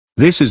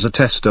This is a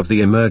test of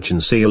the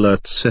emergency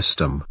alert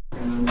system.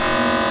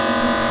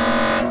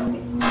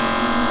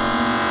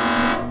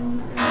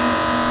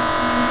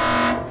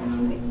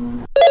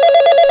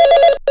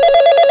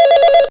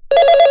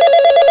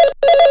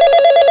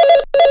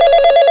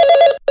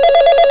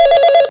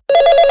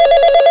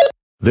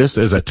 This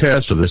is a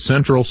test of the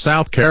Central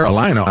South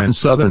Carolina and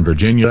Southern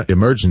Virginia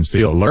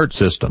Emergency Alert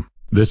System.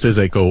 This is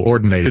a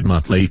coordinated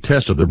monthly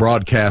test of the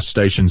broadcast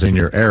stations in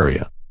your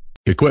area.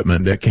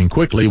 Equipment that can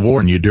quickly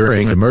warn you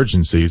during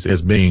emergencies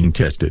is being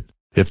tested.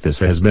 If this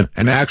has been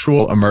an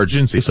actual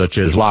emergency such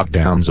as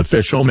lockdowns,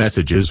 official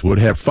messages would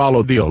have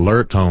followed the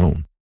alert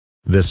tone.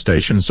 This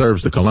station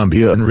serves the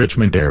Columbia and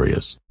Richmond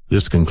areas.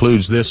 This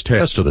concludes this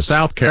test of the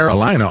South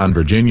Carolina and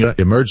Virginia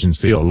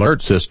Emergency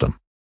Alert System.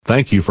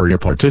 Thank you for your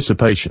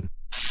participation.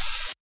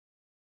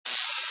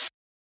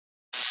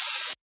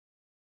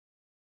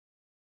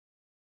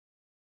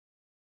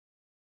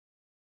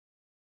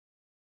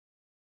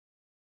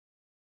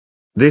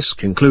 This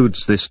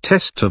concludes this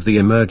test of the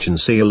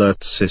emergency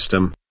alert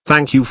system.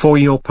 Thank you for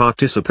your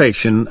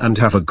participation and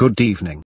have a good evening.